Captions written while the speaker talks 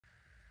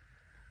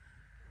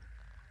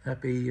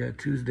Happy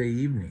Tuesday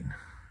evening.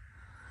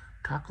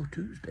 Taco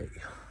Tuesday.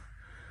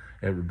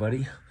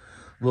 Everybody.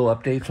 Little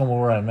updates on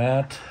where I'm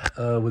at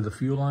with the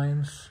fuel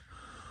lines.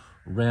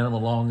 Ran them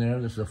along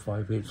there. This is a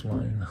 5/8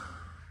 line.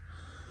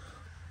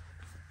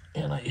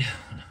 And I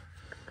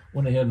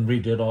went ahead and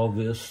redid all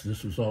this.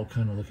 This was all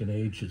kind of looking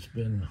age. It's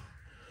been,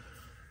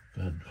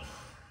 God,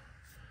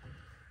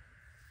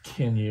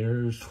 10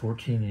 years,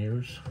 14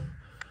 years.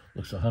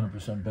 Looks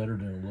 100% better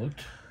than it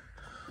looked.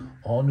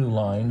 All new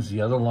lines.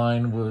 The other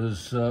line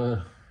was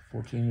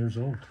 14 years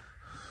old.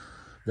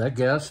 That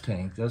gas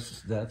tank,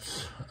 that's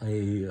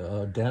a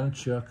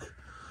Danichuk,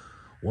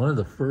 one of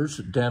the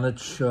first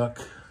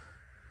Danichuk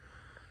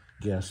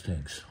gas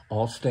tanks.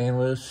 All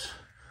stainless.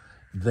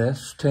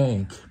 This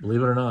tank,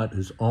 believe it or not,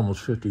 is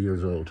almost 50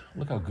 years old.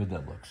 Look how good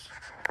that looks.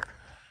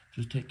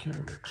 Just take care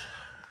of it.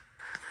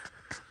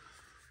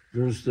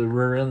 There's the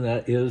rear end.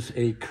 That is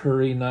a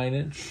Curry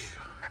 9-inch.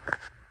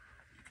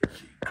 You can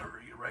see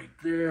Curry right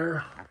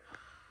there.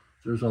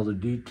 There's all the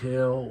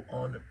detail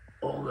on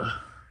all the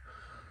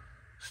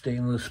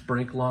stainless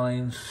brake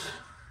lines.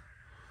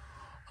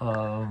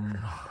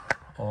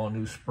 All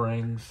new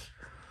springs.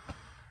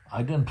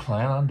 I didn't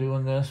plan on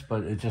doing this,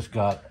 but it just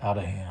got out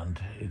of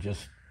hand. It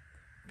just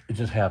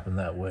happened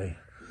that way.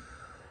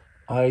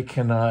 I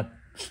cannot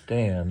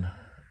stand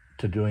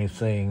to do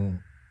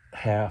anything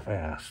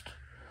half-assed.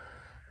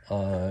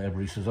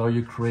 Everybody says, oh,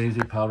 you're crazy,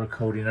 powder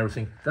coating and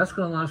everything. That's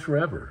going to last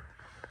forever.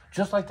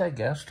 Just like that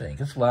gas tank.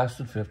 It's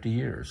lasted 50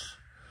 years.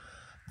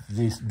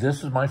 This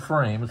is my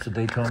frame. It's a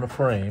Daytona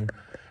frame.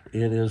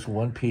 It is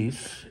one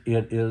piece.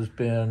 It has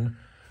been,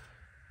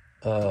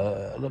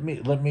 let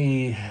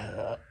me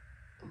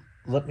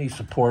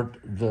support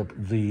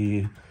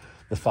the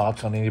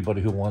thoughts on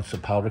anybody who wants to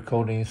powder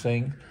coat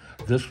anything.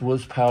 This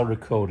was powder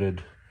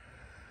coated.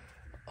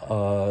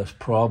 It's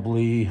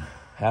probably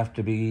have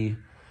to be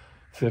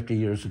 50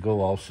 years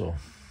ago also.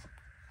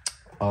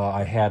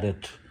 I had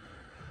it,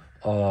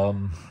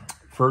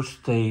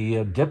 first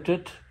they dipped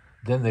it,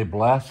 then they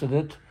blasted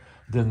it,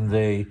 then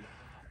they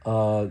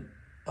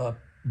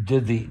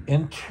did the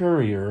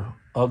interior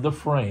of the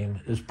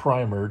frame is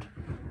primered,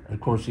 and of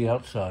course the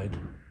outside,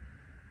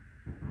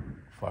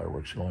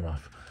 fireworks going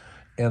off,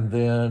 and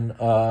then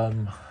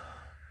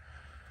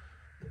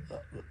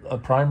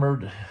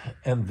primered,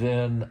 and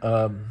then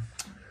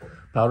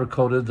powder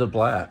coated the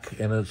black,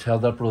 and it's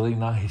held up really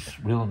nice,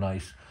 real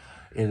nice.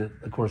 It,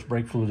 of course,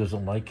 brake fluid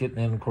doesn't like it,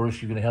 and of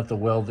course you're gonna have to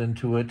weld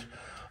into it.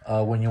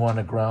 When you want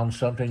to ground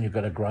something, you've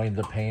got to grind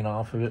the paint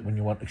off of it. When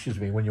you want,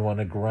 when you want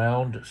to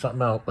ground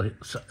something out,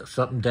 like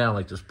something down,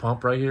 like this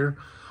pump right here,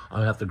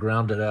 I have to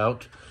ground it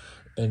out,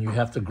 and you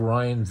have to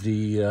grind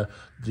the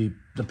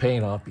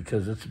paint off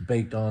because it's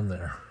baked on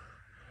there.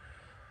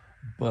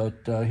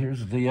 But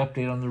here's the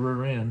update on the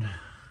rear end.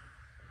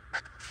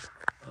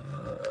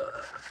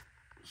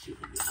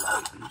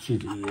 See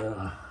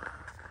the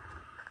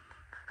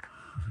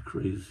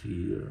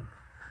crazy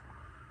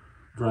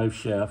drive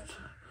shaft.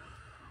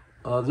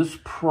 This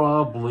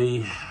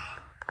probably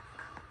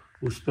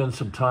will spend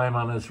some time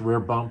on its rear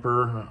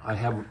bumper. I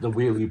have the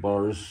wheelie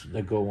bars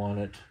that go on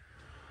it.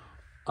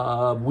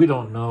 We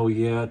don't know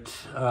yet.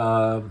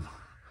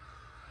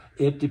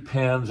 It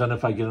depends on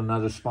if I get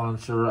another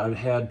sponsor. I've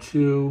had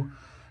two,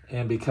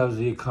 and because of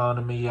the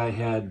economy,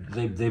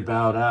 they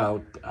bowed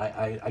out.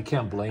 I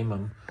can't blame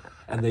them,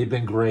 and they've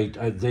been great.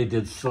 They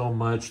did so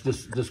much.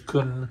 This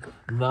couldn't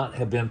not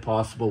have been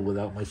possible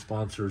without my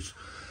sponsors.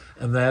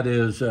 And that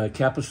is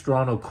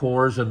Capistrano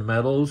Cores and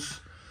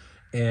Metals,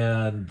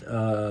 and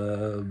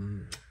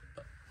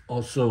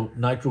also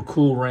Nitro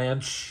Cool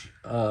Ranch,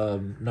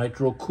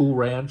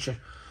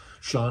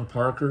 Sean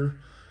Parker.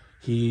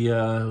 He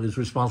is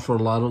responsible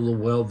for a lot of the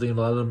welding, a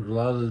lot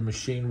of the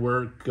machine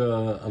work,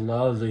 a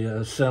lot of the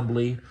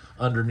assembly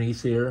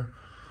underneath here.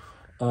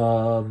 But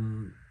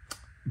I'm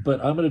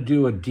going to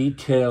do a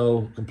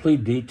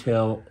complete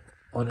detail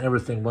on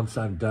everything once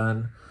I'm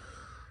done.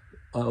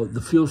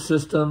 The fuel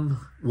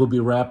system will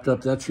be wrapped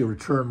up. That's your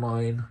return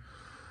line.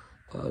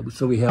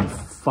 So we have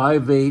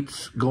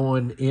 5/8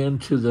 going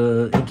into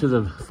the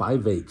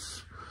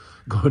 5/8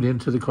 going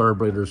into the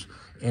carburetors,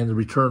 and the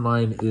return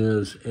line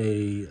is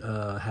a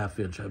 1/2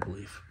 inch, I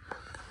believe.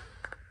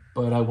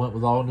 But I went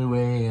with all new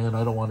AN.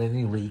 I don't want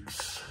any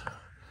leaks.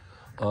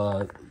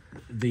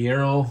 The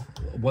Aero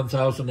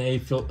 1000A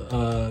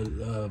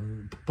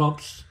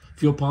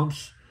fuel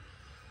pumps.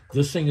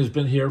 This thing has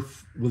been here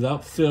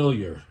without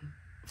failure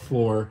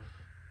for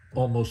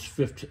almost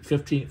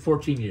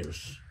 14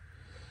 years.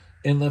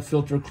 Inlet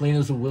filter clean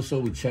as a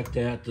whistle. We checked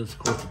that. Of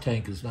course, the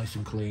tank is nice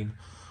and clean.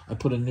 I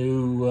put a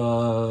new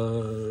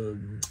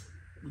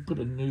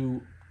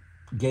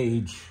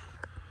gauge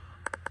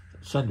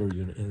sender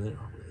unit in there.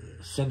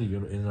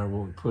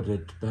 When we put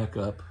it back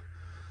up.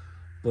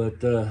 But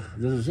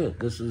this is it.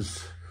 This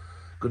is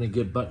going to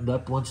get buttoned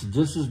up. Once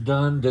this is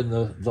done, then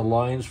the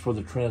lines for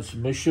the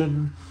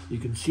transmission. You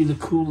can see the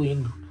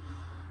cooling.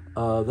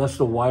 That's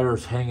the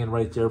wires hanging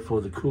right there for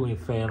the cooling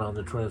fan on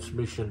the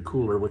transmission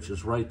cooler, which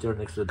is right there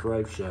next to the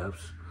drive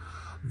shafts.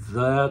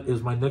 That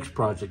is my next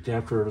project.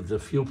 After the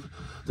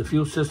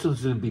fuel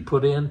system's going to be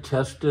put in,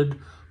 tested,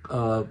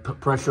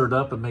 pressured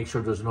up, and make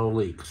sure there's no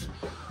leaks.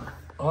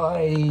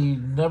 I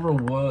never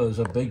was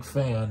a big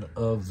fan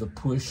of the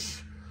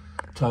push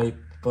type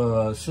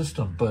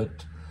system,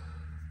 but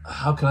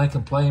how can I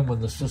complain when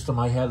the system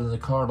I had in the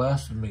car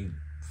lasted me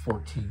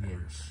 14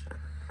 years?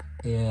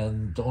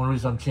 And the only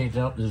reason I'm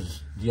changing out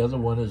is the other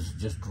one is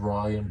just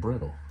dry and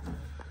brittle.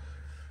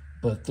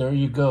 But there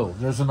you go.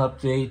 There's an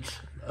update.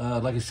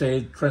 Like I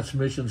say,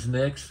 transmission's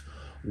next.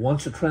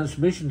 Once the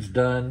transmission's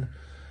done,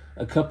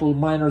 a couple of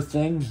minor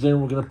things.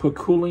 Then we're going to put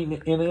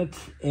cooling in it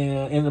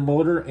and in the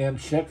motor and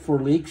check for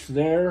leaks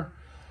there.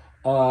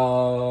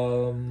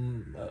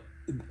 And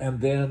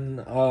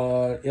then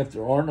if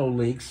there are no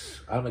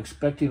leaks, I'm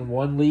expecting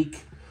one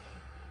leak.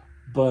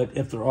 But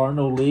if there are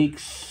no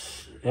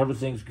leaks,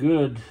 everything's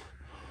good,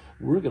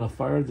 we're going to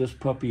fire this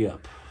puppy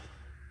up.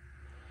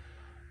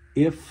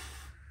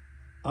 If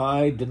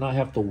I did not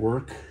have to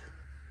work,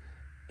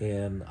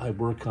 and I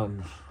work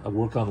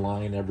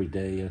online every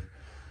day,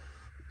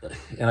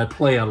 and I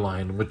play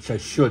online, which I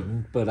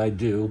shouldn't, but I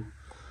do.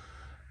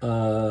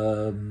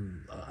 I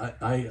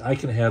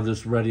can have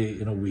this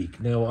ready in a week.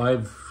 Now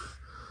I've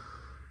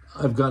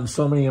gotten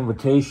so many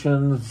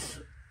invitations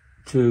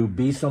to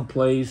be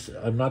someplace.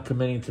 I'm not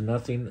committing to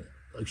nothing.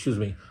 Excuse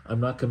me. I'm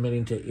not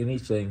committing to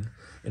anything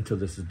until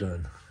this is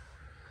done.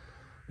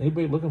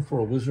 Anybody looking for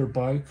a Wizard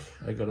bike?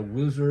 I got a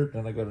Wizard,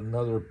 and I got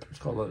another, it's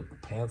called a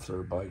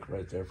Panther bike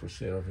right there for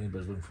sale. If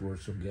anybody's looking for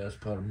some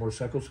gas-powered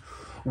motorcycles,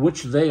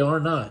 which they are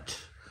not.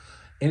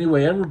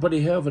 Anyway,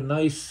 everybody have a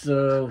nice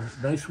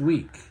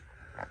week.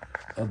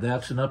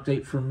 That's an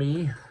update from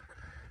me.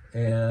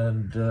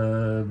 And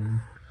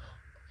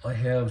I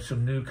have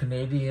some new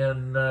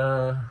Canadian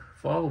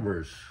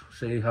followers.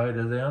 Say hi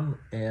to them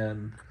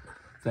and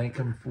thank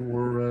them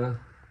for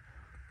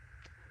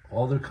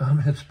all their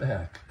comments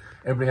back.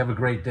 Everybody have a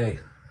great day,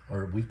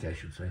 or week, I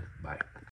should say. Bye.